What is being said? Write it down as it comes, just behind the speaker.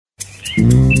It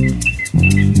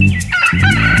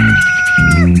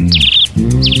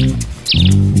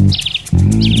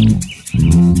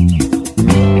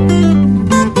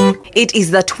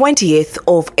is the 20th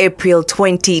of April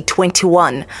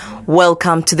 2021.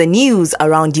 Welcome to the news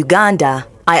around Uganda.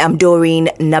 I am Doreen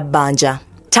Nabanja.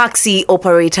 Taxi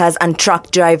operators and truck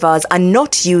drivers are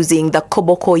not using the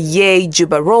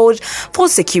Koboko-Yei-Juba Road for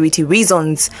security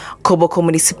reasons. Koboko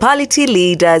municipality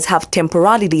leaders have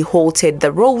temporarily halted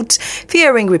the route,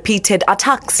 fearing repeated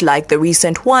attacks like the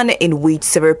recent one in which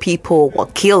several people were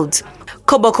killed.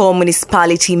 Koboko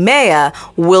Municipality Mayor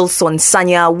Wilson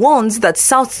Sanya warns that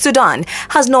South Sudan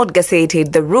has not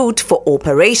gazetted the route for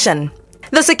operation.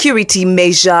 The security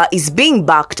measure is being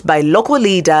backed by local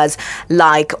leaders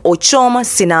like Ochom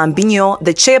Sinambinyo,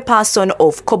 the chairperson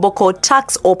of Koboko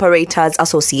Tax Operators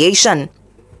Association.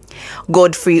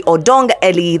 Godfrey Odong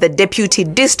Eli, the Deputy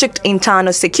District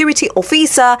Internal Security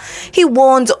Officer, he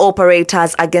warns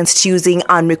operators against using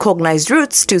unrecognized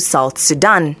routes to South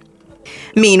Sudan.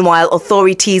 Meanwhile,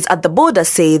 authorities at the border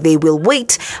say they will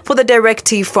wait for the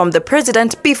directive from the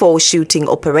president before shooting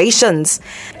operations.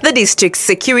 The district's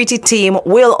security team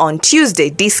will on Tuesday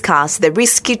discuss the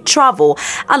risky travel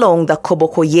along the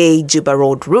Koboko-Yei-Juba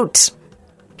Road route.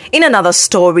 In another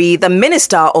story, the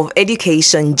Minister of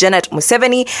Education, Janet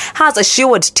Museveni, has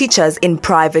assured teachers in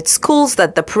private schools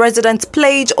that the president's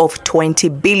pledge of 20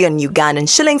 billion Ugandan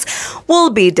shillings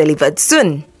will be delivered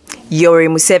soon. Yoweri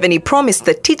Museveni promised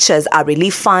the teachers a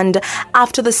relief fund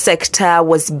after the sector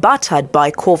was battered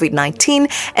by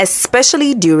COVID-19,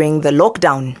 especially during the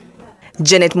lockdown.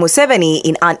 Janet Museveni,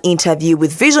 in an interview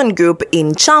with Vision Group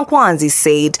in Chankwanzi,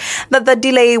 said that the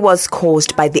delay was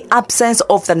caused by the absence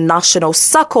of the national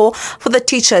circle for the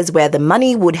teachers where the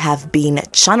money would have been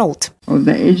channeled. Of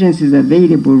the agencies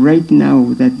available right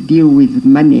now that deal with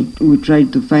money, we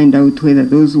tried to find out whether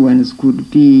those ones could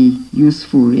be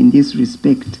useful in this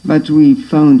respect, but we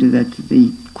found that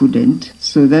they couldn't.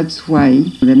 So that's why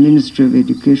the Ministry of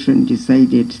Education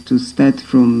decided to start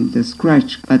from the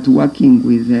scratch, but working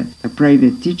with the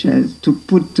private teachers to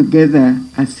put together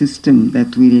a system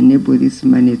that will enable this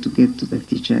money to get to the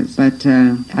teachers. But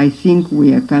I think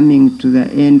we are coming to the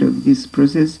end of this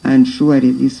process, and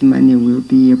surely this money will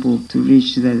be able to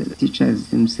reach the teachers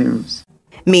themselves.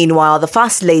 Meanwhile, the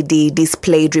First Lady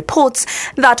displayed reports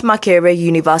that Makerere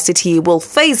University will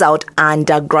phase out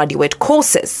undergraduate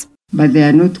courses. But they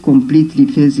are not completely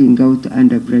phasing out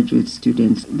undergraduate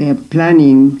students. They are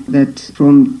planning that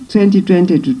from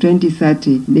 2020 to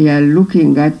 2030, they are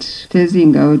looking at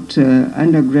phasing out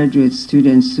undergraduate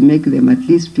students to make them at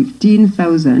least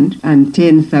 15,000 and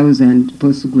 10,000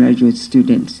 postgraduate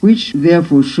students, which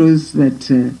therefore shows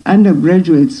that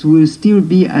undergraduates will still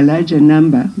be a larger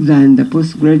number than the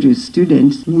postgraduate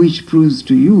students, which proves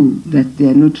to you that they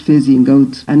are not phasing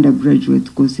out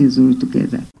undergraduate courses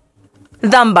altogether. The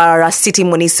Mbarara City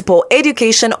Municipal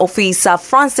Education Officer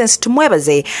Francis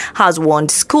Tumwebaze has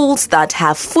warned schools that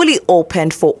have fully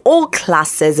opened for all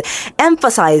classes,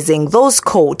 emphasizing those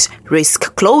caught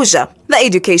risk closure. The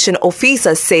education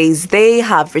officer says they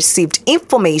have received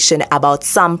information about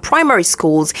some primary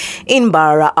schools in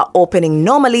Mbarara are opening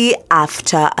normally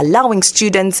after allowing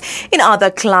students in other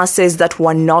classes that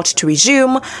were not to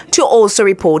resume to also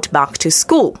report back to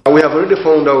school. We have already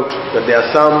found out that there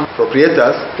are some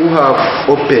proprietors who have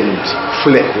opened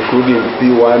fully, including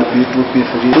P1, P2,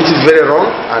 P3, which is very wrong,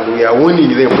 and we are warning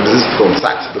them to desist from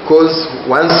such, because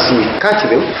once we catch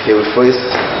them, they will face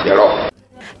the law.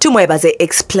 Tumwebaze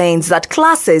explains that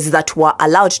classes that were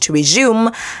allowed to resume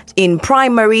in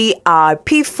primary are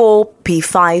P4,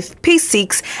 P5,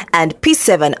 P6 and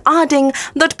P7, adding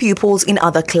that pupils in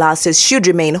other classes should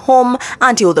remain home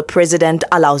until the president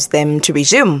allows them to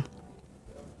resume.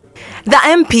 The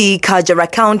MP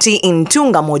Kajara County in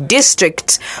Tungamo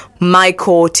District,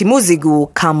 Michael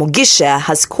Timuzigu Kamugisha,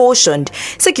 has cautioned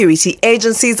security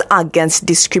agencies against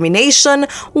discrimination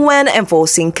when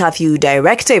enforcing curfew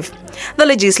directive. The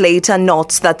legislator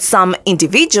notes that some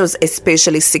individuals,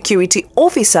 especially security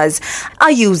officers,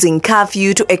 are using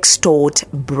curfew to extort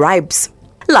bribes.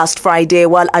 Last Friday,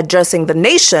 while addressing the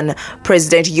nation,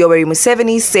 President Yoweri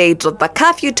Museveni said that the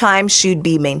curfew time should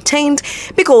be maintained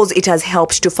because it has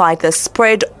helped to fight the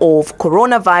spread of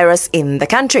coronavirus in the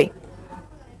country.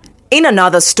 In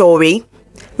another story,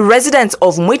 Residents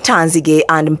of Mwitanzige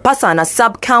and Mpasana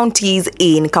sub-counties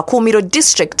in Kakumiro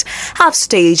district have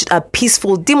staged a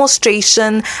peaceful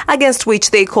demonstration against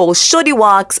which they call shoddy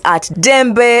works at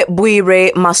Dembe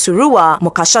Bwire Masurua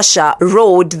Mokashasha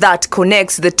road that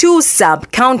connects the two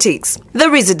sub-counties.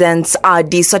 The residents are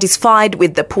dissatisfied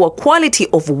with the poor quality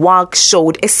of work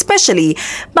showed, especially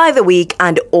by the weak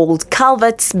and old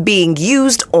culverts being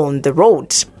used on the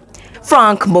road.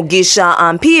 Frank Mugisha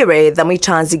Ampire, the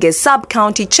Mwitanzige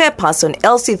sub-county chairperson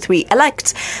LC3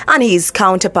 elect, and his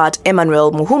counterpart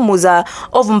Emmanuel Muhumuza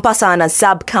of Mpasana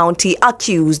sub-county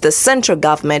accused the central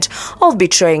government of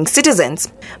betraying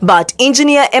citizens. But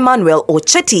engineer Emmanuel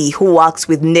Ocheti, who works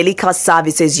with Nelika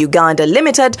Services Uganda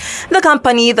Limited, the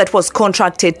company that was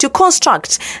contracted to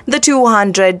construct the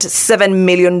 207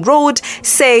 million road,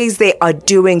 says they are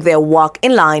doing their work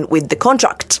in line with the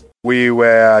contract. We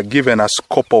were given a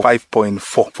scope of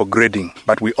 5.4 for grading,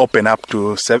 but we open up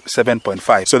to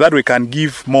 7.5 so that we can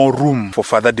give more room for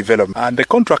further development. And the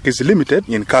contract is limited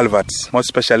in culverts, more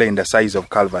especially in the size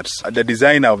of culverts. The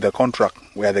designer of the contract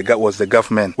was the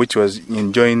government, which was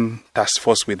in joint task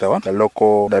force with the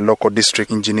local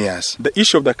district engineers. The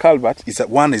issue of the culvert is that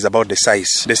one is about the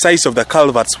size. The size of the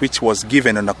culverts which was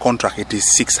given on the contract, it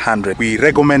is 600. We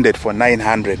recommended for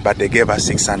 900, but they gave us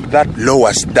 600. That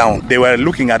lowers down. They were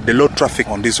looking at the low traffic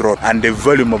on this road and the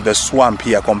volume of the swamp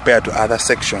here compared to other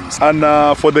sections. And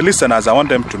for the listeners, I want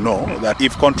them to know that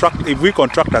if we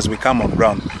contractors we come on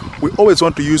ground, we always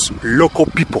want to use local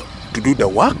people to do the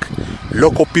work,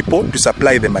 local people to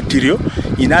supply the material.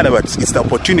 In other words, it's the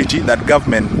opportunity that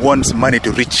government wants money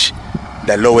to reach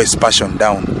the lowest portion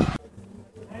down.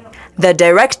 The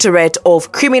Directorate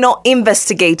of Criminal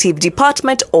Investigative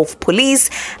Department of Police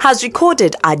has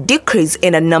recorded a decrease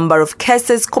in a number of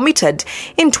cases committed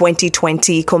in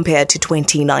 2020 compared to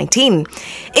 2019.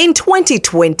 In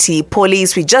 2020,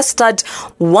 police registered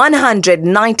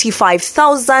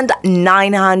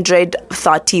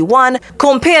 195,931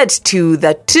 compared to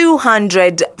the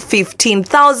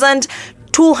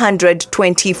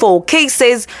 215,224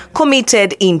 cases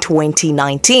committed in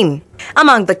 2019.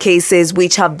 Among the cases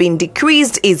which have been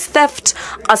decreased is theft,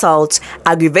 assault,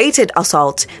 aggravated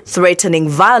assault, threatening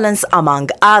violence, among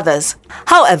others.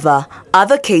 However,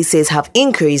 other cases have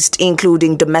increased,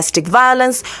 including domestic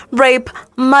violence, rape,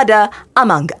 murder,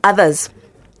 among others.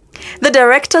 The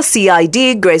Director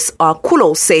CID, Grace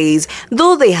Akulo, says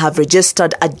though they have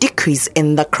registered a decrease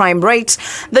in the crime rate,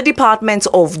 the Departments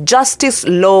of Justice,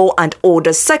 Law and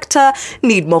Order sector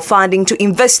need more funding to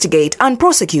investigate and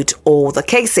prosecute all the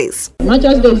cases. Much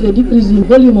as there is a decrease in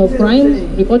volume of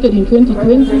crime reported in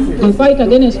 2020, the fight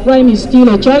against crime is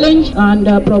still a challenge, and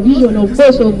provision of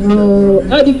course of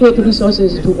adequate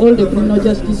resources to all the criminal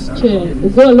justice chain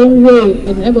will go a long way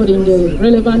in enabling the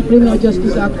relevant criminal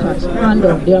justice actors to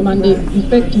handle their mandate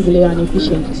effectively and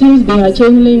efficiently. Since they are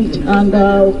chain linked, and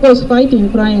of course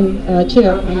fighting crime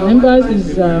chair members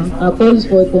is calls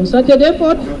for a concerted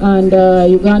effort, and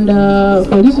Uganda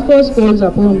Police Force calls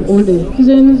upon all the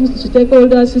citizens,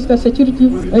 stakeholders, sister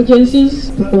security agencies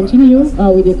to continue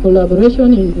with the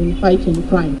collaboration in fighting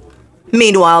crime.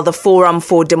 Meanwhile, the Forum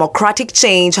for Democratic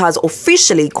Change has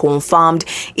officially confirmed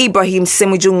Ibrahim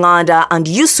Ssemujju Nganda and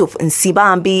Yusuf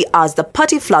Nsibambi as the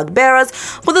party flag bearers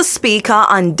for the Speaker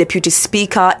and Deputy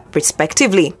Speaker,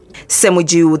 respectively.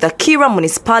 Ssemujju, the Kira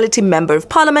Municipality Member of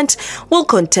Parliament, will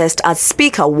contest as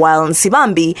Speaker, while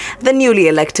Nsibambi, the newly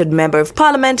elected Member of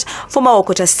Parliament for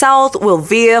Mawokota South, will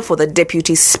veer for the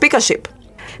Deputy Speakership.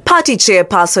 Party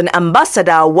chairperson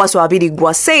Ambassador Waswa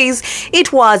Bidigwa says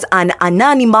it was an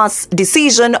unanimous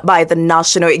decision by the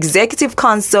National Executive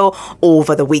Council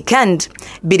over the weekend.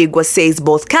 Bidigwa says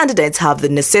both candidates have the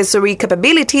necessary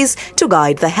capabilities to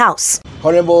guide the House.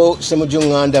 Honorable Ssemujju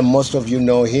Nganda, most of you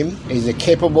know him, is a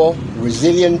capable,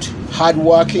 resilient,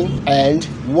 hardworking, and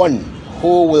one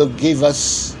who will give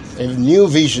us a new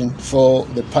vision for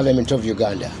the Parliament of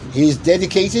Uganda. He is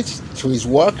dedicated to his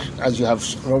work, as you have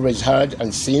already heard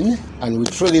and seen, and we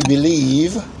truly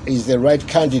believe is the right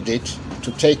candidate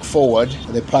to take forward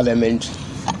the Parliament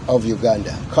of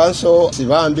Uganda. Councillor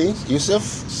Nsibambi Yusuf,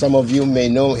 some of you may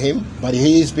know him, but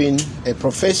he has been a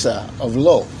professor of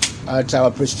law at our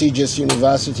prestigious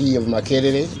University of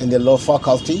Makerere in the law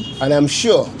faculty, and I'm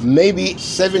sure maybe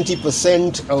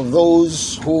 70% of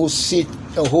those who will sit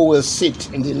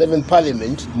in the 11th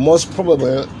Parliament, most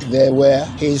probably they were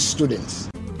his students.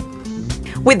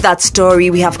 With that story,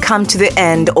 we have come to the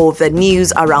end of the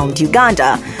news around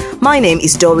Uganda. My name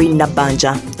is Doreen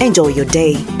Nabanja. Enjoy your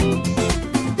day.